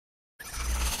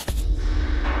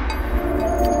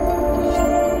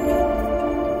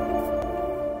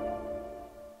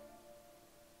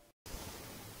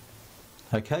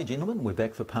Okay gentlemen, we're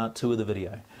back for part 2 of the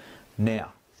video.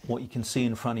 Now, what you can see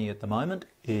in front of you at the moment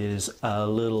is a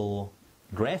little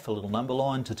graph, a little number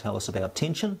line to tell us about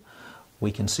tension.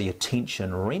 We can see a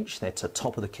tension wrench, that's a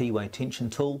top of the keyway tension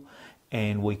tool,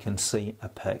 and we can see a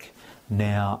pick.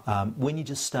 Now, when you're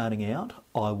just starting out,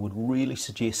 I would really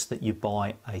suggest that you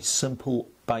buy a simple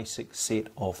basic set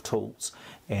of tools,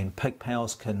 and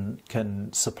Pickpals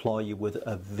can supply you with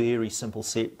a very simple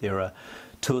set. There are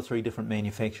 2 or 3 different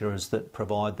manufacturers that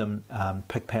provide them.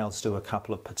 Pickpals do a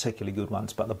couple of particularly good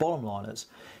ones, but the bottom line is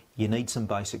you need some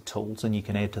basic tools, and you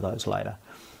can add to those later.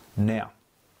 Now,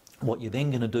 what you're then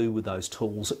going to do with those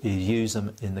tools is use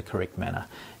them in the correct manner.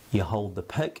 You hold the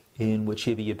pick in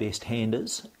whichever your best hand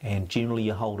is, and generally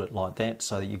you hold it like that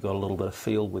so that you've got a little bit of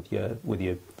feel with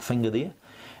your finger there.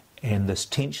 And this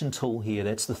tension tool here,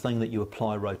 that's the thing that you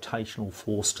apply rotational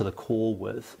force to the core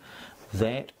with.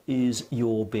 That is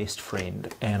your best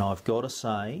friend, and I've got to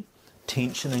say,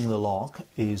 tensioning the lock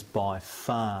is by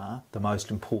far the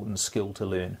most important skill to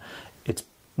learn. It's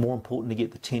more important to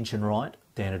get the tension right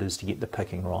than it is to get the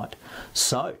picking right.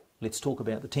 So let's talk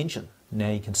about the tension.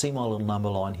 Now you can see my little number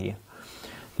line here.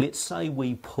 Let's say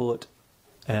we put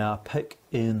our pick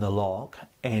in the lock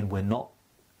and we're not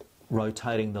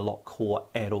rotating the lock core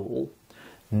at all.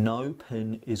 No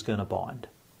pin is going to bind.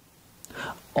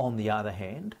 On the other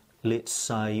hand, let's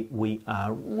say we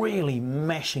are really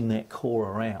mashing that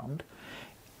core around,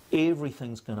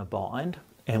 everything's going to bind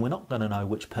and we're not going to know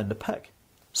which pin to pick.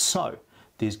 So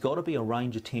there's got to be a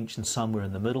range of tension somewhere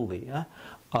in the middle there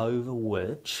over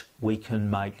which we can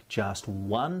make just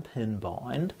one pin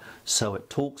bind so it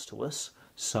talks to us,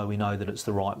 so we know that it's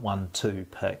the right one to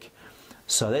pick.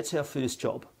 So that's our first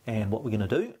job, and what we're going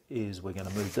to do is we're going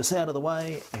to move this out of the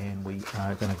way, and we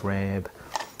are going to grab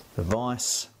the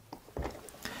vise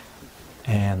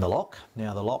and the lock.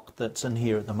 Now the lock that's in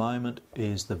here at the moment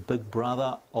is the big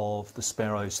brother of the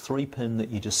Sparrow's 3-pin that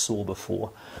you just saw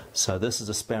before. So this is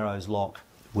a Sparrow's lock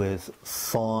with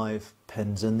 5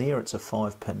 pins in there. It's a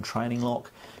 5-pin training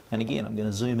lock, and again I'm going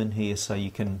to zoom in here so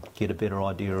you can get a better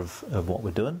idea of what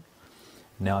we're doing.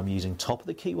 Now I'm using top of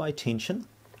the keyway tension,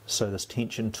 so this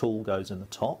tension tool goes in the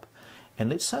top, and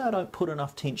let's say I don't put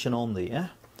enough tension on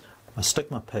there. I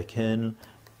stick my pick in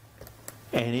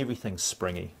and everything's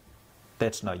springy.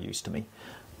 That's no use to me.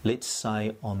 Let's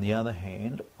say on the other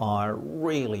hand I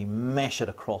really mash it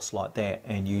across like that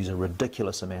and use a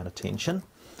ridiculous amount of tension.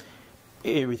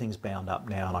 Everything's bound up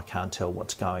now and I can't tell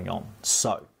what's going on.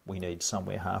 So we need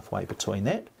somewhere halfway between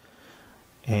that.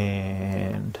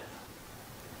 And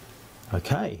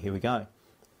okay, here we go.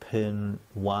 Pin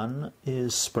 1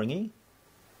 is springy.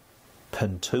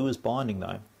 Pin 2 is binding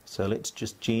though. So let's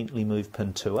just gently move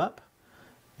pin 2 up,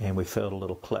 and we felt a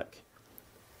little click.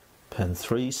 Pin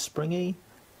 3 is springy.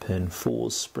 Pin 4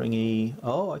 is springy.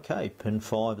 Oh, okay, pin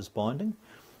 5 is binding.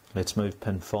 Let's move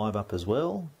pin 5 up as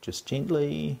well, just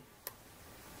gently.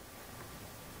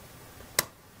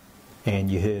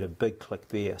 And you heard a big click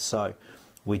there. So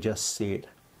we just set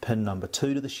pin number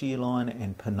 2 to the shear line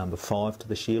and pin number 5 to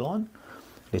the shear line.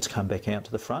 Let's come back out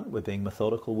to the front. We're being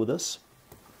methodical with this.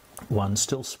 1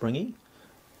 still springy.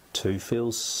 2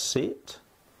 feels set.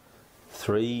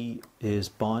 3 is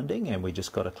binding, and we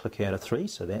just got to click out of 3,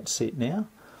 so that's set now.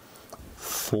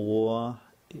 4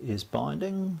 is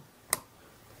binding,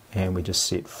 and we just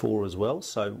set 4 as well.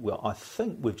 So well, I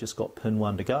think we've just got pin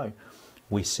 1 to go.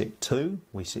 We set 2,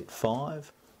 we set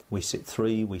 5, we set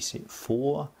 3, we set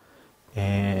 4,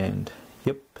 and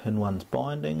yep, pin 1's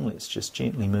binding. Let's just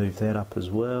gently move that up as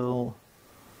well.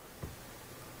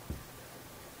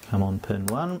 Come on, pin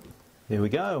 1. There we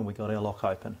go, and we got our lock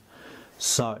open.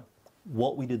 So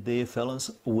what we did there,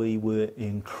 fellas, we were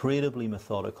incredibly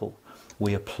methodical.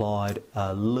 We applied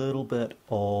a little bit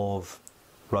of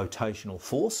rotational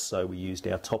force, so we used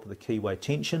our top of the keyway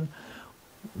tension.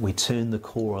 We turned the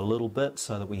core a little bit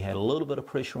so that we had a little bit of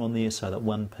pressure on there so that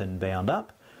one pin bound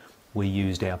up. We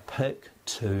used our pick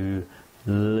to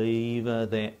lever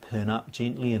that pin up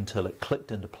gently until it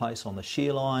clicked into place on the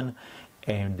shear line,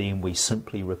 and then we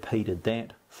simply repeated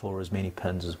that for as many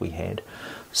pins as we had.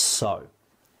 So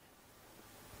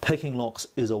picking locks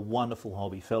is a wonderful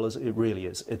hobby, fellas. It really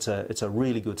is. It's a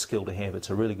really good skill to have.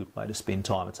 It's a really good way to spend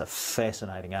time. It's a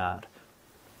fascinating art.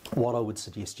 What I would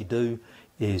suggest you do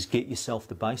is get yourself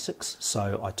the basics.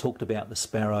 So I talked about the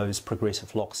Sparrow's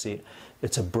progressive lock set.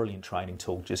 It's a brilliant training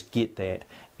tool. Just get that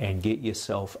and get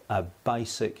yourself a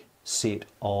basic set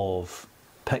of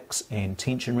picks and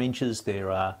tension wrenches.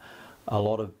 There are a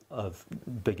lot of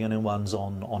beginner ones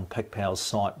on Pickpals'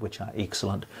 site which are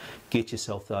excellent. Get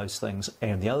yourself those things,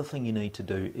 and the other thing you need to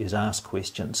do is ask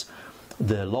questions.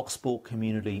 The lock sport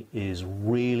community is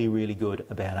really, really good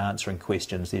about answering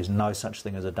questions. There's no such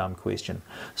thing as a dumb question.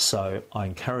 So I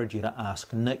encourage you to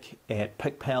ask Nick at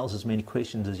Pickpals as many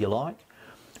questions as you like.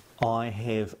 I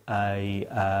have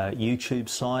a YouTube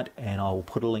site, and I will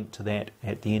put a link to that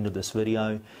at the end of this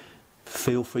video.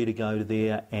 Feel free to go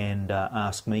there and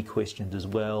ask me questions as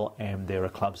well, and there are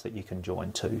clubs that you can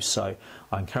join too. So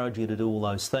I encourage you to do all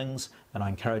those things, and I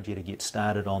encourage you to get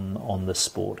started on this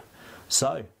sport.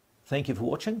 So thank you for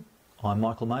watching. I'm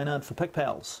Michael Maynard for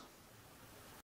Pickpals.